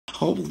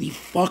Holy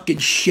fucking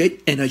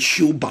shit in a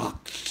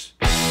shoebox.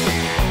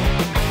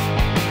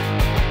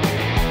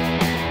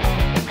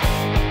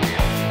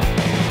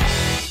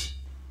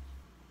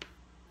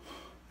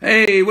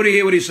 Hey, what do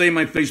you say?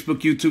 My Facebook,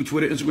 YouTube,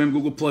 Twitter, Instagram,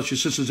 Google+, your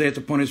sister's at the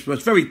Point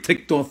Express. Very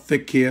ticked off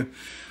thick here.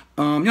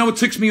 You know what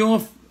ticks me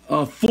off?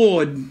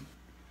 Ford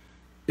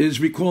is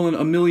recalling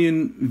over a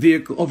million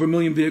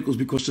vehicles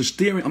because the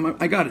steering,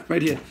 I got it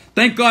right here.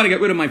 Thank God I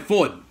got rid of my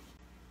Ford.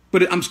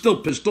 But I'm still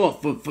pissed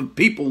off for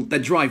people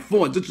that drive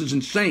Fords. This is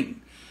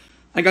insane.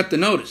 I got the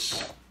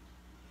notice.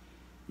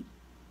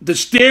 The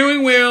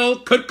steering wheel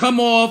could come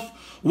off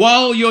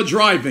while you're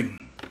driving.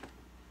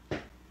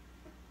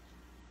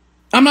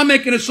 I'm not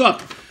making this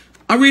up.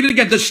 I'll read it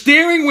again. The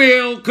steering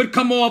wheel could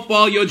come off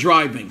while you're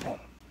driving.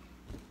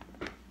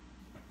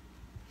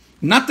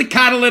 Not the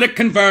catalytic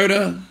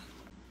converter.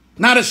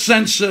 Not a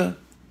sensor.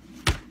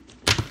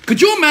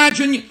 Could you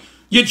imagine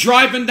you're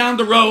driving down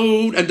the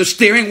road and the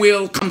steering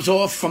wheel comes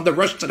off from the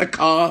rest of the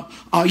car?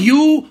 Are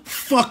you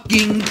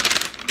fucking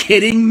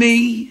kidding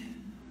me?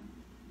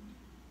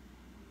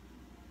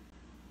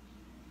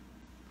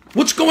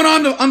 What's going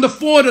on the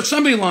Ford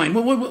assembly line?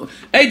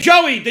 Hey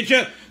Joey, did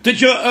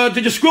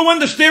you screw in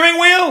the steering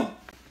wheel?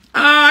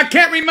 I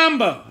can't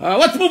remember.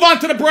 Let's move on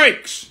to the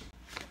brakes.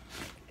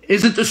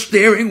 Isn't the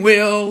steering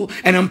wheel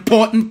an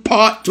important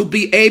part to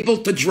be able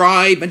to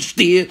drive and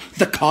steer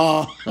the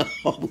car?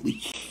 Holy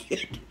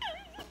shit.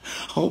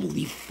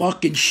 Holy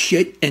fucking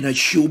shit in a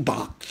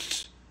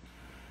shoebox.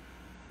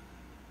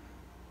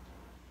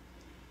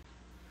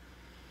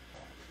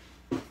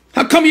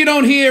 How come you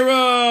don't hear,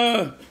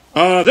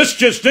 this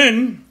just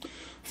in?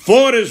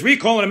 Ford is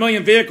recalling 1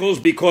 million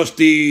vehicles because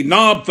the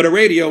knob for the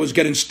radio is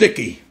getting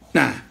sticky.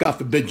 Nah, God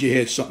forbid you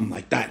hear something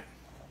like that.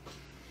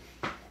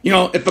 You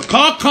know, if a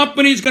car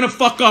company's gonna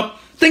fuck up,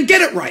 then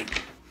get it right.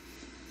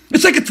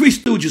 It's like a Three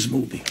Stooges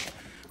movie.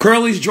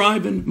 Curly's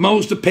driving,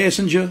 Moe's the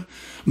passenger.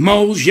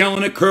 Moe's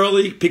yelling at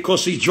Curly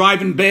because he's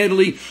driving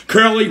badly.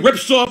 Curly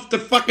rips off the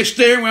fucking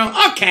steering wheel.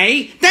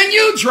 Okay, then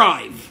you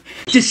drive.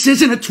 This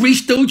isn't a Three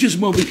Stooges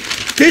movie.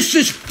 This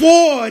is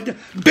Ford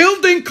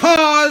building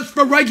cars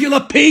for regular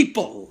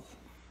people.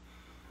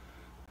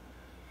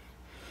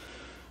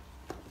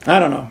 I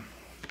don't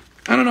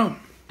know.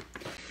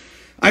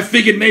 I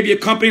figured maybe a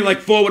company like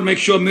Ford would make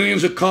sure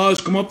millions of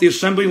cars come off the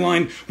assembly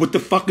line with the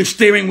fucking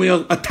steering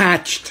wheel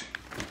attached.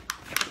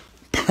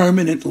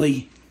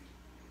 Permanently.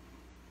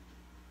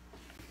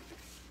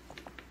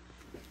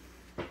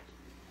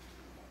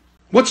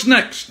 What's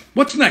next?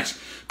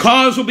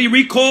 Cars will be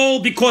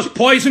recalled because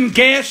poison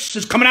gas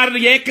is coming out of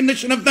the air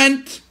conditioning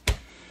vent?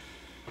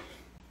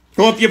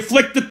 Or if you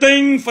flick the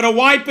thing for the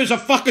wipers, a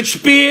fucking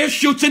spear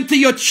shoots into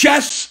your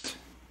chest?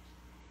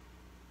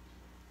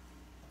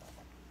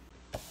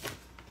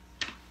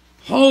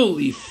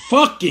 Holy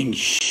fucking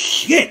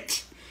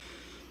shit.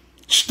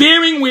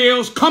 Steering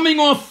wheels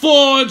coming off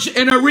Fords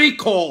in a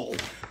recall.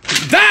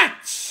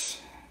 That's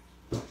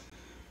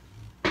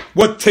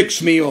what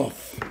ticks me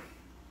off.